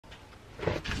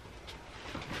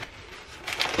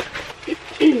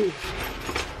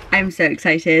I'm so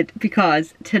excited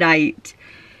because tonight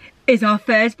is our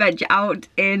first venture out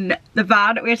in the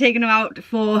van. We're taking her out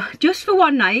for just for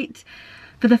one night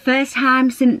for the first time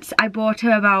since I bought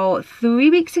her about 3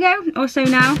 weeks ago or so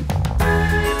now.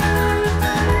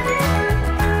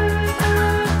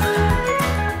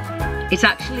 It's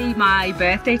actually my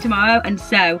birthday tomorrow, and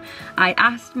so I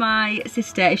asked my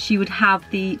sister if she would have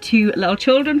the 2 little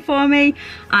children for me,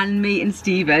 and me and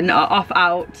Stephen are off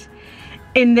out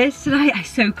in this tonight. I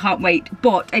so can't wait,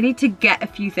 but I need to get a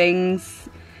few things.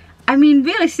 I mean,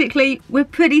 realistically, we're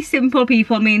pretty simple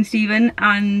people, me and Stephen,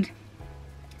 and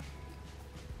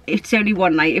it's only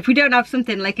one night. If we don't have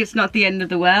something, like, it's not the end of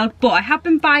the world. But I have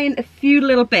been buying a few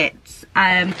little bits.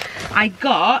 I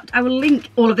will link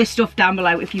all of this stuff down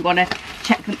below if you want to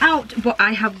check them out. But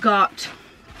I have got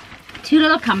 2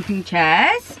 little camping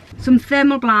chairs, some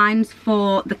thermal blinds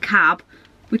for the cab,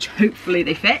 which hopefully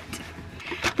they fit.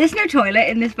 There's no toilet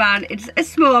in this van. It's a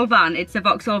small van. It's a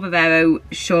Vauxhall Vivaro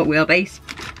short wheelbase.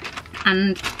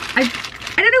 And I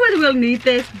don't know whether we'll need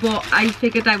this, but I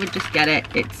figured I would just get it.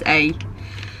 It's a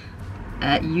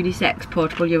unisex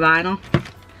portable urinal.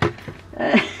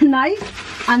 Nice.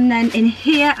 And then in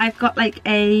here I've got like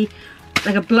a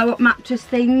blow-up mattress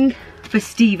thing for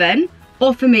Stephen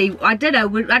or for me. I don't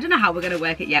know how we're gonna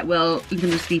work it yet. Well, in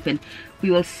terms of sleeping,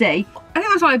 we will see. I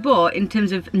think that's what I bought in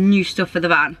terms of new stuff for the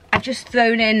van. I've just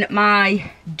thrown in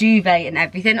my duvet and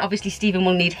everything. Obviously Stephen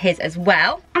will need his as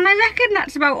well. And I reckon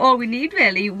that's about all we need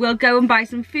really. We'll go and buy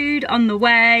some food on the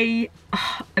way.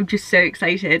 Oh, I'm just so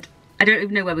excited. I don't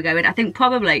even know where we're going. I think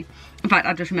probably, in fact,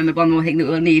 I just remembered one more thing that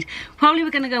we'll need. Probably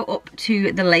we're gonna go up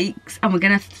to the lakes and we're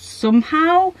gonna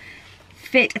somehow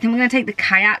fit, I think we're gonna take the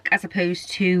kayak as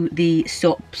opposed to the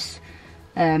SUPs.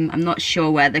 I'm not sure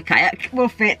where the kayak will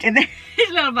fit in this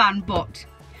little van, but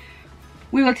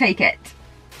we will take it.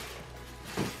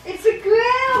 It's a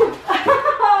grill!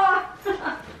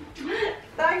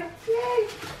 Thank you.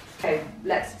 Okay,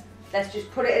 let's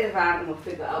just put it in the van and we'll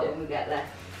figure it out when we get there.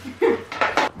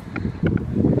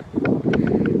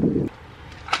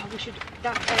 We should,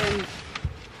 I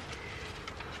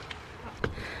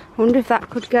wonder if that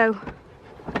could go.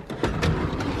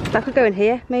 That could go in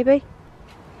here, maybe.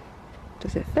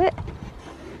 Does it fit?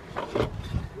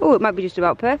 Oh, it might be just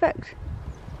about perfect.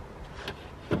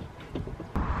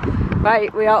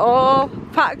 Right, we are all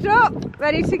packed up,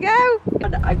 ready to go.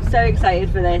 I'm so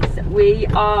excited for this. We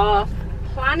are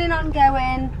planning on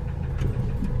going.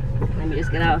 Let me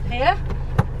just get out of here.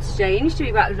 Strange to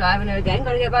be back driving her again.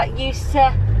 Got to get back used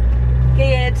to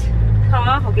geared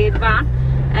car or geared van.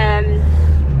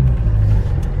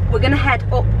 We're going to head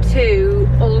up to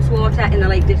Ullswater in the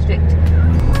Lake District.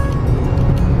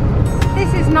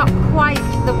 This is not quite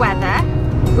the weather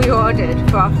we ordered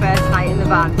for our first night in the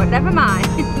van, but never mind.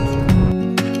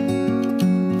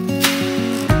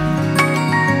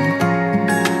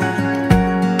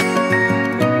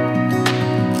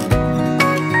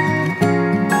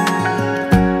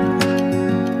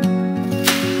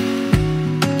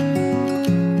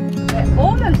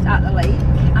 At the lake,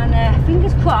 and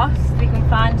fingers crossed we can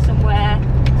find somewhere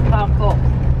to park up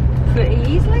pretty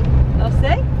easily. We'll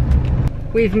see.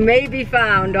 We've maybe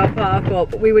found our park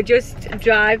up. We were just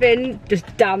driving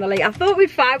down the lake. I thought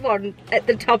we'd find one at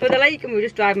the top of the lake, and we were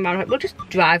just driving around. We'll just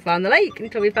drive around the lake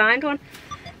until we find one.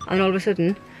 And all of a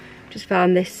sudden, just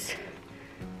found this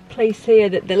place here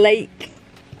that the lake.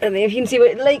 I don't know if you can see,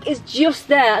 but the lake is just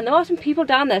there, and there are some people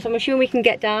down there, so I'm assuming we can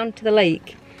get down to the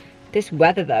lake. This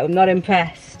weather though, I'm not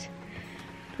impressed.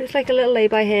 But it's like a little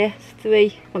lay-by here. It's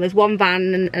 3. Well, there's 1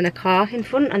 van and a car in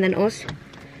front, and then us.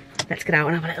 Let's get out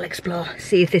and have a little explore.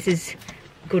 See if this is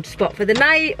a good spot for the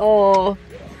night or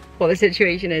what the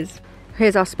situation is.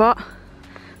 Here's our spot.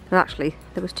 Well, actually,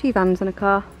 there was 2 vans and a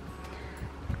car.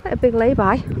 Quite a big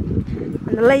lay-by.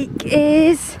 And the lake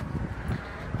is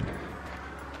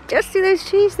just through those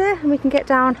trees there, and we can get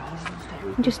down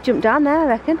and just jump down there, I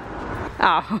reckon.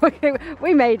 Oh, okay,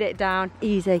 we made it down.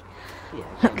 Easy.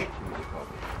 Look,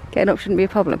 getting up shouldn't be a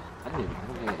problem.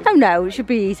 Oh no, it should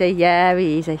be easy. Yeah, be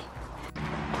easy.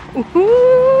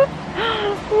 Ooh,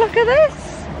 look at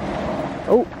this.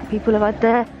 Oh, people have had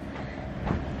their...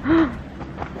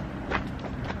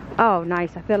 Oh,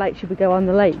 nice. I feel like should we go on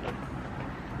the lake?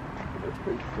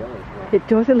 It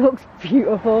does. It looks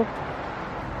beautiful.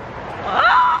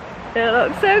 Oh, it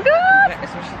looks so good.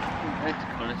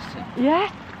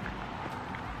 Yeah.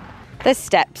 There's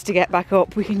steps to get back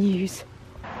up we can use.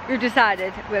 We've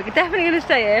decided we're definitely going to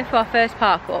stay here for our first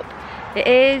park up. It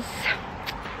is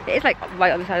like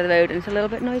right on the side of the road, and it's a little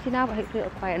bit noisy now, but hopefully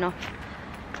it'll quieten off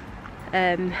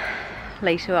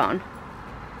later on.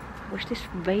 I wish this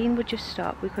rain would just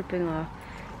stop. We could bring our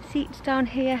seats down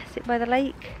here, sit by the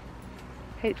lake.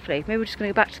 Hopefully, maybe we're just going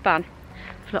to go back to the van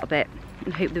for a little bit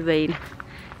and hope the rain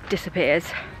disappears.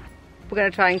 We're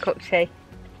going to try and cook tea.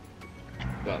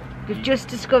 Well, We've just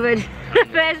discovered the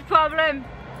first problem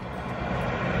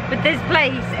with this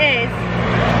place is...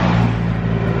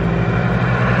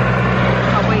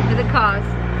 I'll wait for the cars.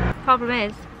 Problem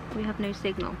is, we have no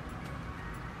signal.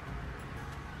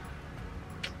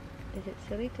 Is it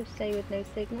silly to stay with no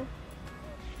signal?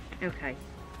 Okay,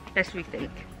 let's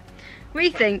rethink.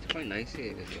 Rethink. it's quite nice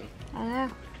here as well. I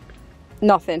know.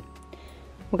 Nothing.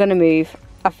 We're gonna move.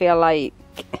 I feel like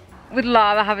with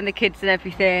Lara having the kids and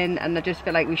everything, and I just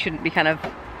feel like we shouldn't be kind of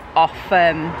off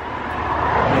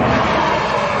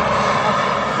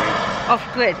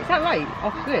off grid. Is that right?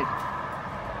 Off grid.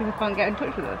 People can't get in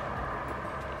touch with us.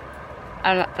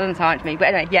 I don't know, that doesn't sound right to me.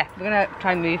 But anyway, yeah, we're gonna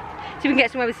try and move. See if we can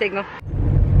get somewhere with signal.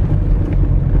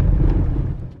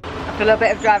 After a little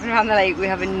bit of driving around the lake, we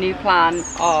have a new plan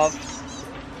of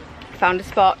found a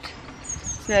spot.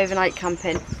 It's no overnight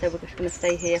camping, so we're just gonna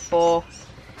stay here for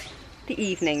the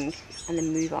evening and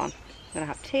then move on. We're gonna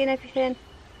have tea and everything,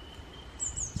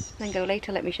 and then go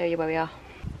later. Let me show you where we are.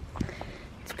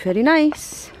 It's pretty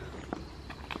nice.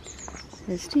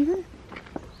 There's Stephen.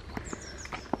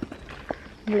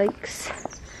 Lakes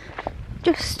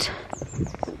just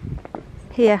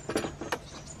here.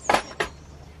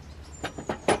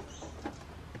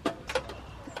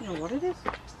 I don't know what it is.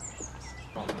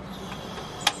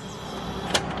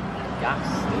 Gas.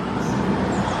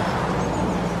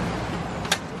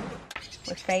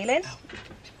 We're failing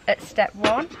at step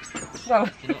one. Well,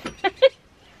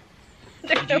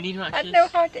 Do you need matches? I don't know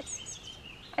how to.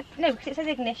 No, because it says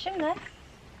ignition there.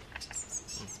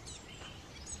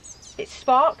 It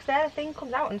sparks there, the thing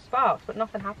comes out and sparks, but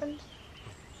nothing happens.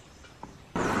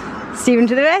 Stephen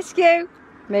to the rescue!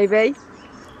 Maybe.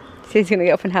 He's gonna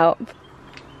get up and help.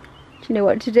 Do you know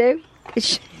what to do?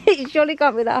 It surely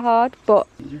can't be that hard, but...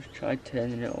 You just tried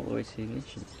turning it all the way to the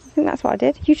ignition. I think that's what I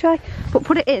did. You try. But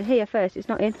put it in here first, it's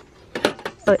not in.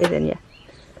 Oh, it is in, yeah.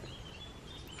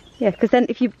 Yeah, because then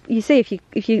if you see,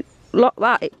 if you lock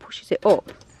that, it pushes it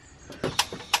up.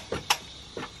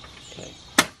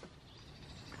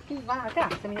 Wow,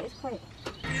 gas, I mean it's quite...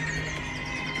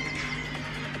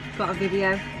 Got a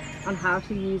video on how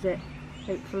to use it,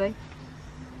 hopefully.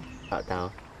 Back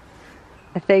down.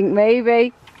 I think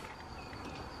maybe.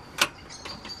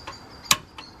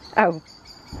 Oh.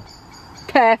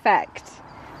 Perfect.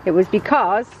 It was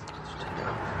because...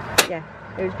 Yeah,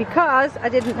 it was because I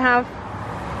didn't have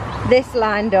this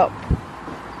lined up.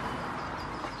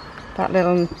 That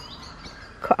little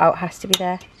cutout has to be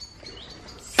there.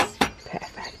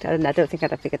 Perfect. I don't think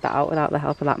I'd have figured that out without the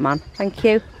help of that man. Thank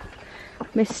you,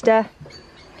 Mister.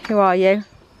 Who are you?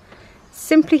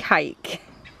 Simply Hike.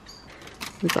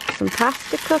 We've got some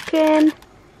pasta cooking.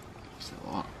 What's that,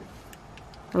 what?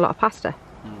 A lot of pasta.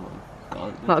 Oh,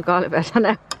 garlic. A lot of garlic bread, I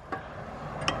know.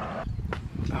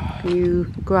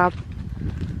 You grab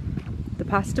the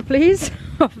pasta, please,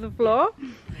 off the floor.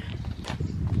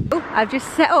 Oh, I've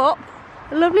just set up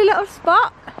a lovely little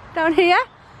spot down here.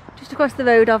 Just across the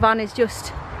road, our van is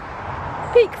just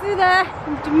peek through there.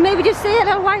 Maybe just see it, a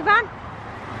little white van.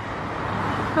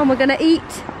 And we're gonna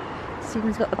eat.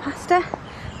 Stephen's got the pasta.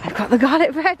 I've got the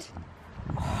garlic bread.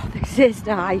 Oh, this is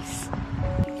nice.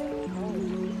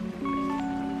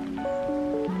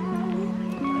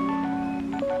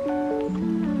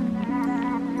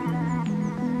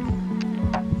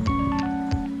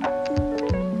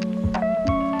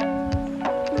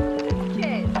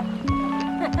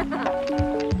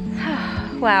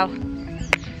 Wow,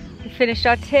 we finished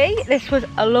our tea. This was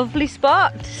a lovely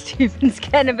spot. Stephen's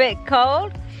getting a bit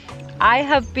cold. I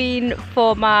have been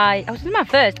for I was in my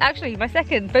first, actually my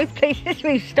second, both places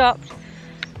we've stopped.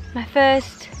 My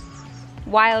first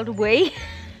wild wee.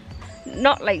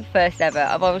 Not like first ever.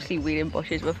 I've obviously weed in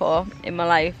bushes before in my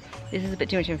life. This is a bit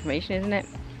too much information, isn't it?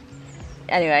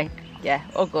 Anyway, yeah,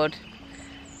 all good.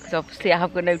 Because obviously I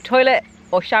have got no toilet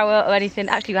or shower or anything.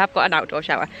 Actually, I have got an outdoor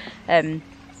shower.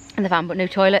 In the van, but no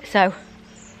toilet, so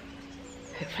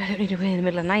hopefully I don't need to wait in the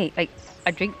middle of the night. Like,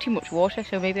 I drink too much water,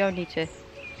 so maybe I need to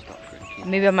Stop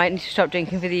drinking. maybe I might need to stop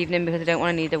drinking for the evening because I don't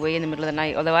want to need a wee in the middle of the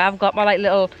night. Although I have got my like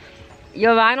little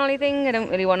urinal thing, I don't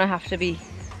really want to have to be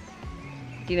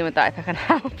dealing with that if I can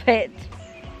help it.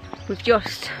 We've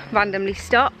just randomly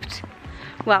stopped.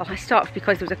 Well, I stopped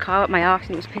because there was a car at my arse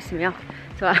and it was pissing me off.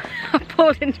 So I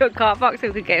pulled into a car park so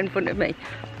it could get in front of me.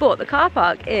 But the car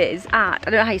park is at, I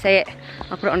don't know how you say it,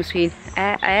 I'll put it on the screen,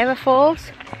 Aera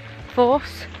Falls?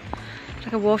 Force? It's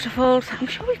like a waterfalls. I'm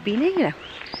sure we've been here, you know.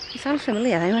 It sounds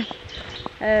familiar anyway.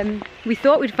 We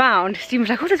thought we'd found, Stephen was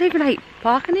like, oh, there's overnight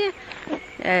parking here.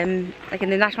 like in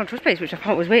the National Trust place, which I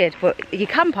thought was weird, but you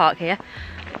can park here,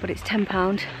 but it's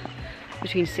 £10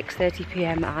 between 6:30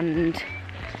 PM and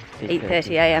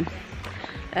 8:30 AM.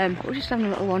 We're just having a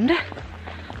little wander.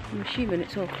 I'm assuming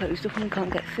it's all closed up and we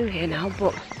can't get through here now,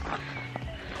 but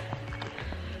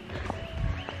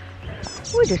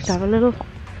we'll just have a little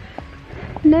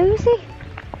nosy.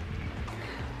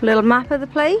 Little map of the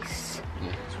place.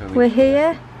 Yeah, we're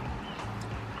here.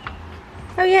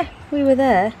 Oh yeah, we were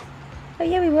there. Oh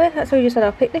yeah, we were. That's where we just had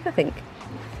our picnic, I think.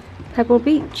 Pebble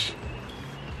Beach.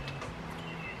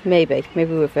 Maybe we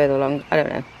were further along. I don't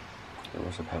know. It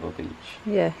was a Pebble Beach.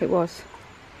 Yeah, it was.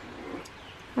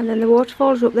 And then the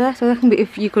waterfalls are up there, so I think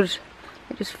if you could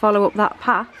just follow up that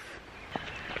path.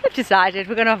 We've decided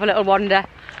we're going to have a little wander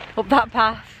up that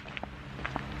path.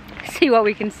 See what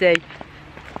we can see.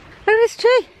 Look at this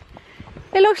tree.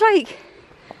 It looks like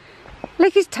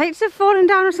his tights have fallen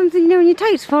down or something, you know, when your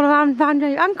tights fall around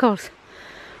your ankles.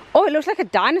 Oh, it looks like a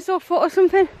dinosaur foot or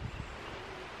something.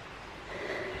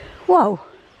 Whoa.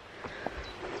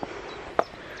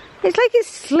 It's like it's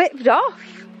slipped off.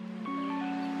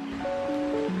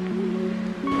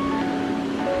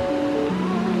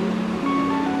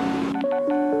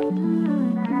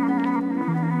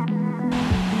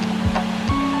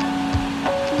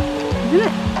 Isn't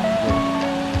it?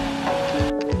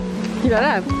 You don't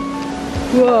know?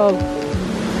 Whoa.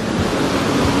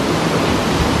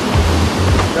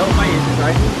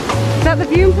 Is that the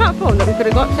viewing platform that we could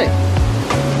have got to?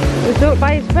 It was built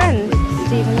by his friend,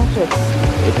 Stephen.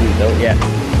 It was built, yeah.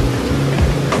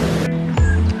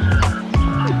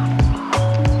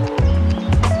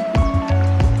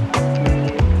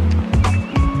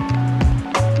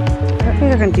 I don't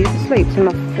think I can do the sleeps in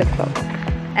my flip-flop.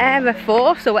 A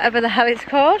Force, or whatever the hell it's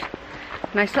called.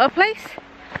 Nice little place.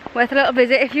 Worth a little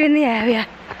visit if you're in the area.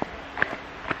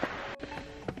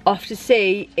 Off to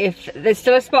see if there's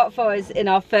still a spot for us in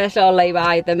our first little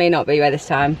lay-by. There may not be by this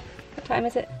time. What time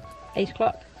is it? 8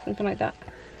 o'clock? Something like that.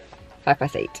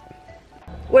 8:05.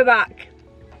 We're back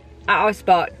at our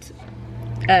spot,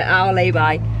 our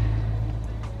lay-by.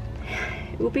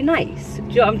 It would be nice. Do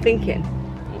you know what I'm thinking?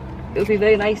 It would be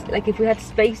very nice, like if we had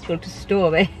space to be able to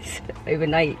store this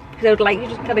overnight. Because I would like to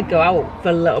just kind of go out for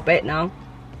a little bit now.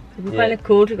 It'd be kind of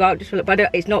cool to go out just for a little bit,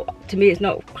 but it's not, to me it's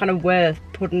not kind of worth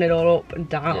putting it all up and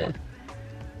down. Yeah. Do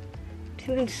you think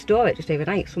we can store it just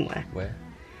overnight somewhere? Where?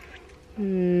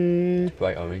 It's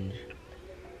bright orange.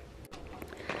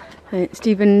 Right,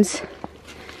 Stephen's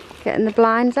getting the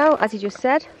blinds out, as he just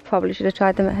said. Probably should have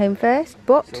tried them at home first,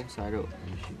 but Side up.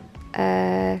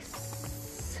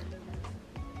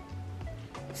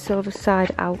 silver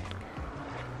side out.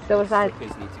 Silver side. Need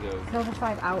to go. Silver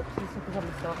side out. The suckers on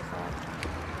the silver side.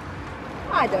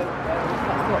 I don't know.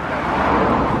 That's what.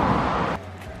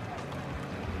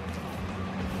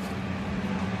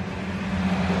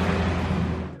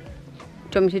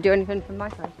 Do you want me to do anything from my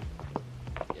side?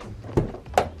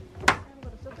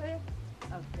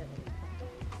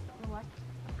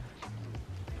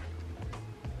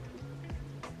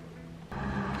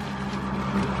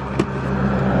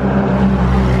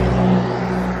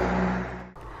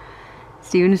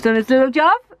 Stephen's done his little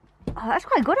job. Oh, that's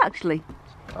quite good actually.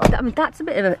 I mean, that's a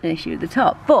bit of an issue at the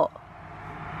top, but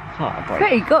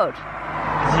pretty good.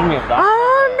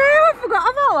 Oh no, I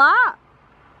forgot about that.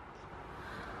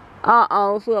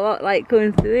 Uh-oh, so a lot like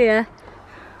going through here.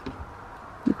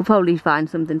 We could probably find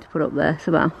something to put up there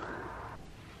somehow.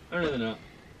 Oh no, they're not.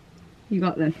 You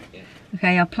got them? Yeah.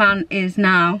 Okay, our plan is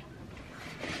now.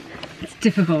 It's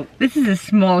difficult. This is a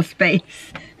small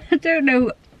space. I don't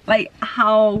know like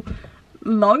how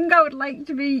long I would like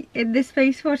to be in this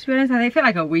space for, to be honest. I feel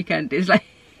like a weekend is like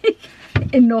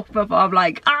enough before I'm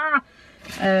like, ah!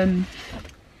 I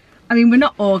mean, we're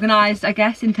not organised, I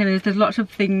guess, in terms of there's lots of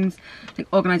things, like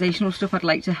organisational stuff I'd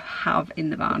like to have in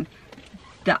the van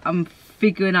that I'm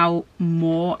figuring out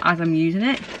more as I'm using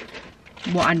it,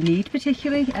 what I need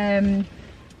particularly.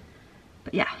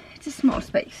 But yeah, it's a small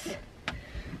space.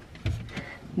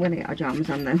 We're gonna get our pyjamas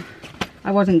on then.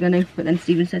 I wasn't gonna, but then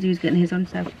Stephen said he was getting his on,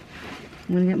 so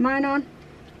I'm gonna get mine on,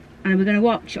 and we're gonna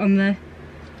watch on the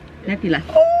Nebula.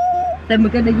 Then we're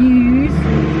gonna use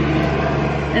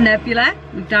a Nebula.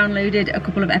 We've downloaded a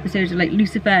couple of episodes of like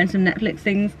Lucifer and some Netflix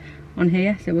things on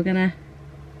here, so we're gonna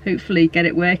hopefully get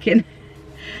it working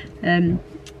in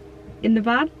the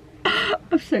van.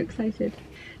 I'm so excited.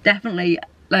 Definitely,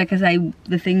 like I say,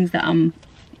 the things that I'm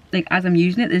like as I'm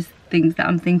using it, there's things that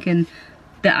I'm thinking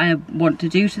that I want to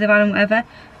do to the van and whatever.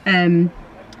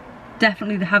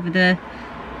 Definitely have the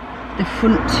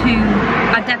front two.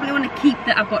 I definitely want to keep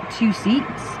that I've got 2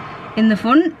 seats in the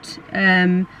front,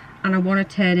 and and I want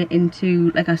to turn it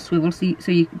into like a swivel seat,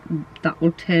 so that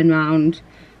will turn round.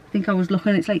 I think I was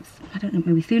looking, it's like, I don't know,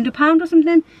 maybe £300 or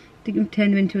something. I think I've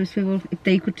turned them into a swivel. If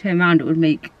they could turn around, it would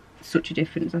make such a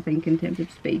difference, I think, in terms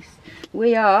of space.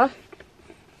 We are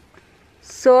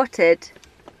sorted,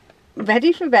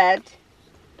 ready for bed.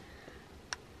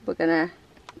 We're gonna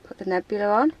put the nebula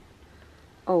on.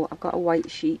 Oh, I've got a white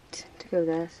sheet to go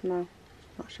there somehow.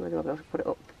 Not sure whether I'll be able to put it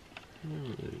up. No,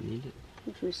 I don't need it.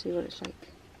 Let me see what it's like.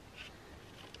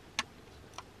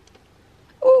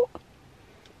 Oh!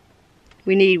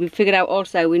 We've figured out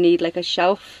also we need like a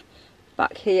shelf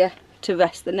back here to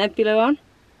rest the nebula on.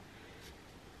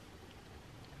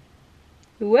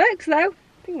 It works though.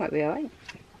 I think it might be alright.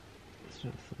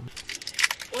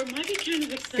 Or it might be kind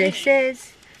of exciting. This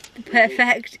is the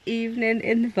perfect evening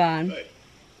in the van. Hey,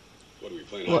 what are we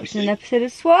playing? Watching an episode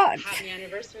of SWAT. Happy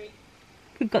anniversary.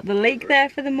 We've got the lake there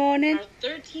for the morning. Our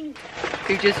 13.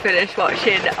 We've just finished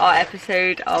watching our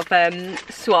episode of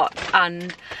SWAT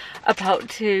and about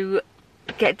to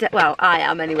well, I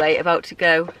am anyway, about to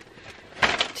go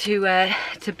to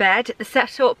bed. The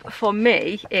setup for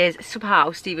me is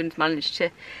somehow Stephen's managed to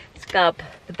scab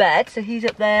the bed, so he's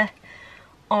up there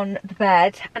on the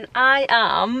bed and I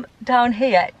am down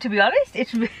here. To be honest,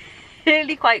 it's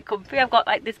really quite comfy. I've got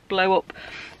like this blow up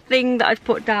thing that I've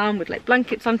put down with like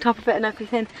blankets on top of it and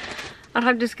everything, and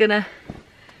I'm just gonna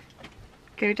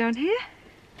go down here.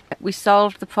 We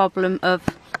solved the problem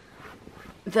of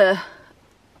the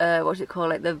what's it called,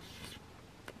 like the,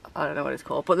 I don't know what it's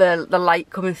called, but the light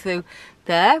coming through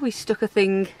there. We stuck a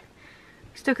thing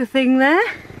there.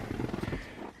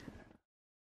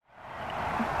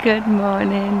 Good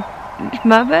morning, it's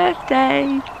my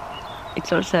birthday.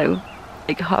 It's also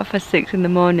like 6:30 in the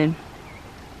morning.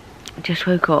 I just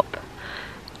woke up,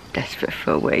 desperate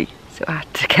for a wee, so I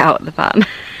had to get out of the van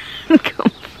and go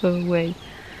for a wee.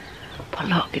 But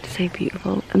look, it's so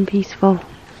beautiful and peaceful.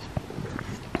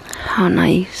 How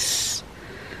nice.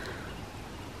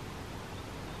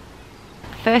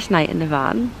 First night in the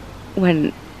van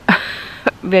went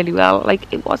really well.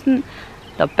 Like, it wasn't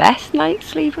the best night's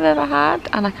sleep I've ever had,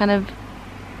 and I kind of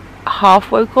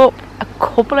half woke up a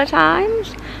couple of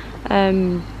times.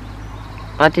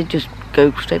 I did just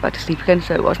go straight back to sleep again,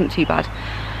 so it wasn't too bad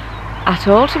at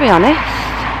all, to be honest.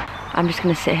 I'm just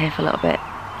going to sit here for a little bit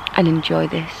and enjoy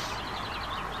this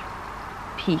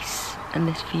peace and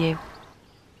this view.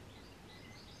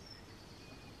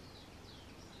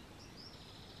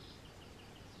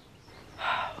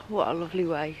 What a lovely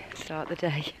way to start the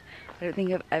day. I don't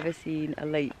think I've ever seen a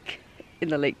lake in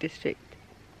the Lake District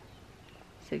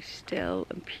so still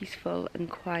and peaceful and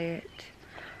quiet.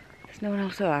 There's no one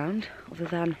else around other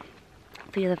than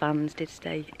the other vans did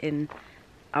stay in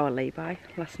our lay-by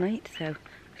last night, so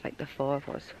it's like the 4 of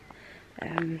us.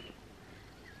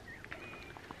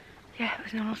 Yeah,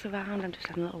 there's no one else around. I'm just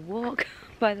having a little walk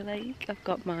by the lake. I've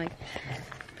got my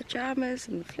pyjamas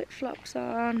and flip-flops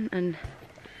on, and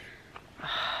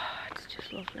it's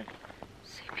just lovely.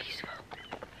 So peaceful.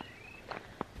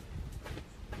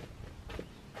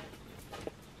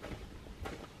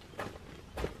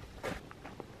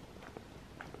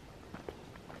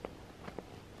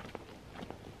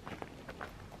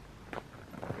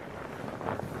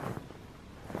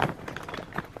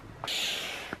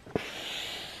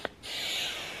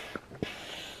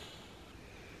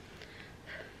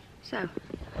 So,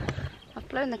 I've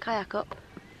blown the kayak up.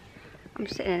 I'm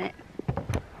sitting in it.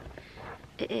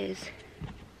 It is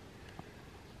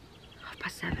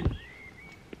 7:30. I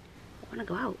want to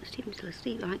go out. Stephen's still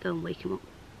asleep. I might go and wake him up.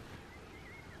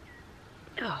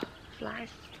 Oh, flies,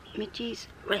 midges.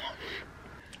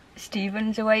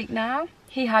 Stephen's awake now.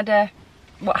 He had a,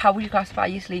 how would you classify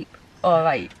your sleep?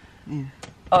 Alright. Yeah.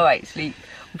 Alright sleep.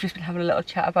 We've just been having a little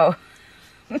chat about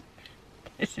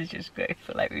this is just great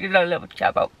for like, we've had a little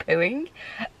chat about pooing.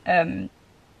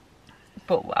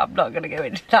 But I'm not going to go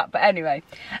into that. But anyway,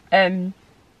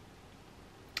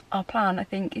 our plan, I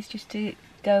think, is just to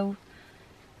go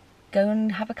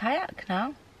and have a kayak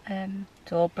now.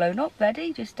 It's all blown up,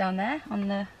 ready, just down there on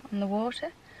the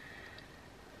water.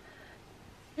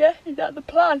 Yeah, is that the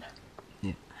plan?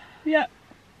 Yeah. Yeah,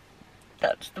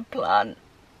 that's the plan.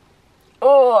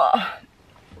 Oh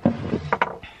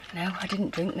no, I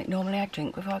didn't drink. Like, normally I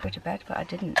drink before I go to bed, but I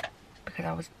didn't because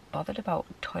I was bothered about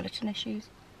toileting issues.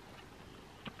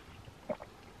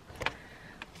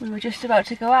 We were just about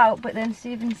to go out, but then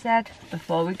Stephen said,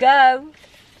 before we go,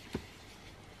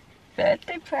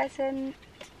 birthday present.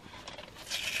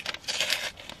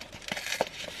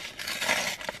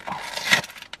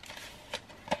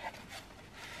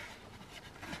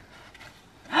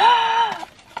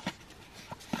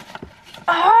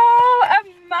 Oh,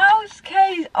 a mouse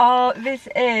case. Oh, this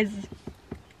is...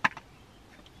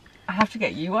 I have to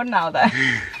get you one now though.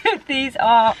 These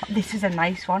are... This is a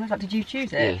nice one. Did you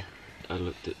choose it? Yeah, I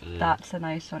looked at the... That's a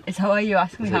nice one. Is that why you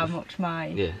asking me Is it- how much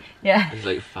mine? Yeah. Yeah. There's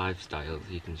like 5 styles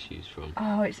you can choose from.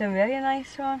 Oh, it's a really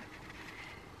nice one.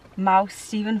 Mouse,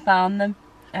 Stephen found them.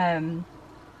 Saw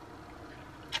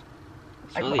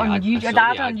the On ad- I YouTube, saw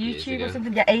Dad the on ad years YouTube or ago.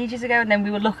 something, yeah, ages ago, and then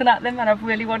we were looking at them and I've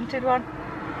really wanted one.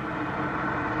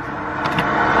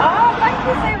 Oh, thank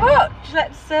you so much.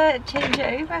 Let's change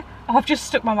it over. Oh, I've just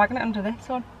stuck my magnet under this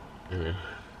one. I know.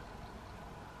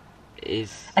 It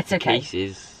is... It's the okay. case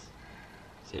is...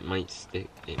 So it might stick,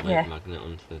 it might Yeah. magnet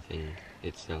onto the thing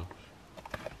itself.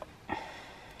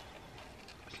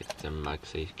 It's a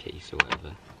MagSafe case or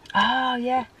whatever. Oh,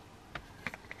 yeah.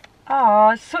 Oh,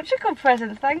 it's such a good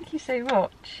present. Thank you so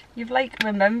much. You've like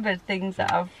remembered things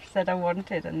that I've said I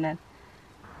wanted and then...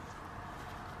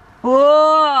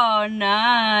 Oh,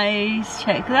 nice.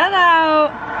 Check that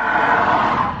out.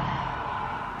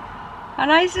 How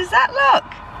nice does that look?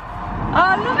 Oh,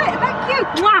 I love it. Thank you.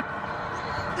 Mwah.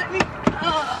 Let me...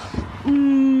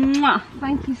 Mwah.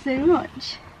 Thank you so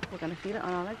much. We're going to feel it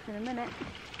on our legs in a minute.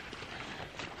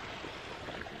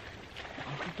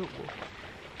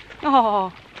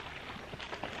 Oh.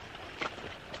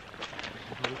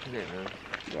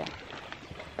 Yeah.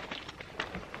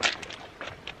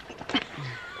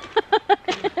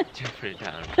 Just put it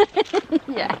down.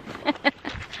 Yeah.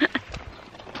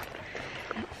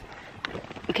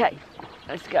 Okay,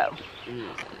 let's go.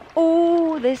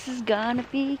 Oh, this is gonna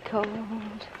be cold.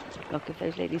 Look, if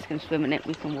those ladies can swim in it,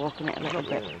 we can walk in it a little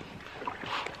bit.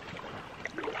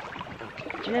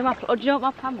 Do you know what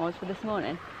my plan was for this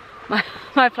morning?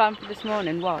 My plan for this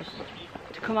morning was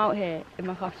to come out here in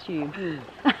my costume.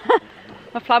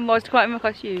 My plan was to come out in my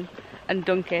costume and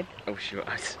dunk in. Oh, sure.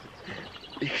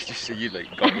 It's just so you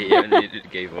like got here and you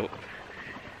gave up.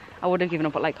 I would have given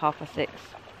up at like 6:30. I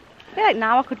feel like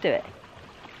now I could do it.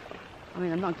 I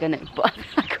mean, I'm not gonna, but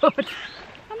I could.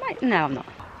 I might. No, I'm not.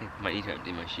 I might need to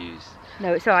empty my shoes.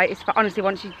 No, it's alright. It's honestly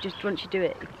once you do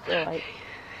it, it's alright.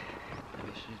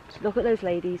 Look at those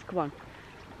ladies. Come on.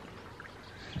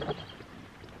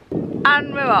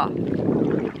 And we're off.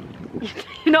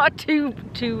 You're not a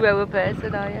two-rower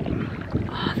person, are you?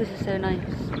 Oh, this is so nice.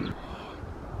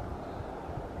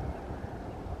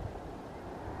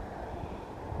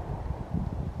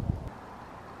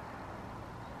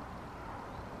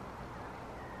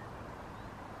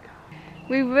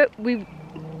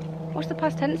 What's the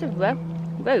past tense of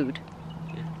road?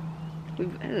 Yeah.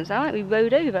 It doesn't sound like we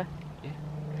rode over. Yeah.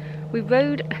 We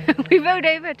rode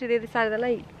over to the other side of the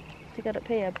lake to get up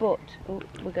here, but oh,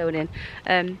 we're going in.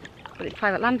 But it's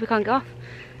private land, we can't go off.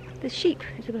 There's sheep.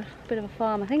 It's a bit of a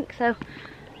farm, I think. So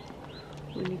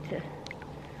we need to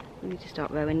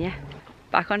start rowing, yeah.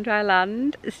 Back on dry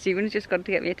land. Stephen's just gone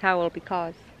to get me a towel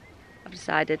because I've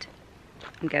decided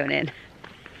I'm going in.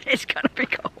 It's gonna be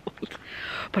cold,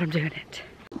 but I'm doing it.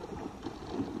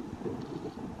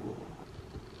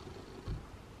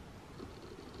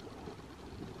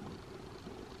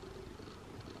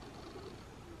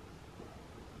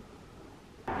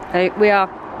 We are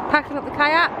packing up the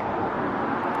kayak,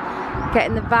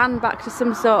 getting the van back to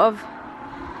some sort of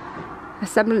a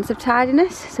semblance of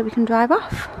tidiness so we can drive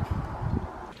off.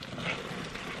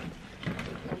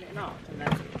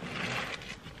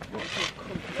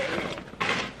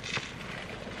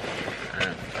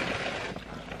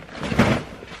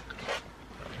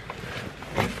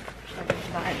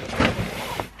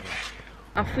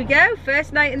 Off we go,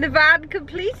 first night in the van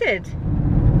completed.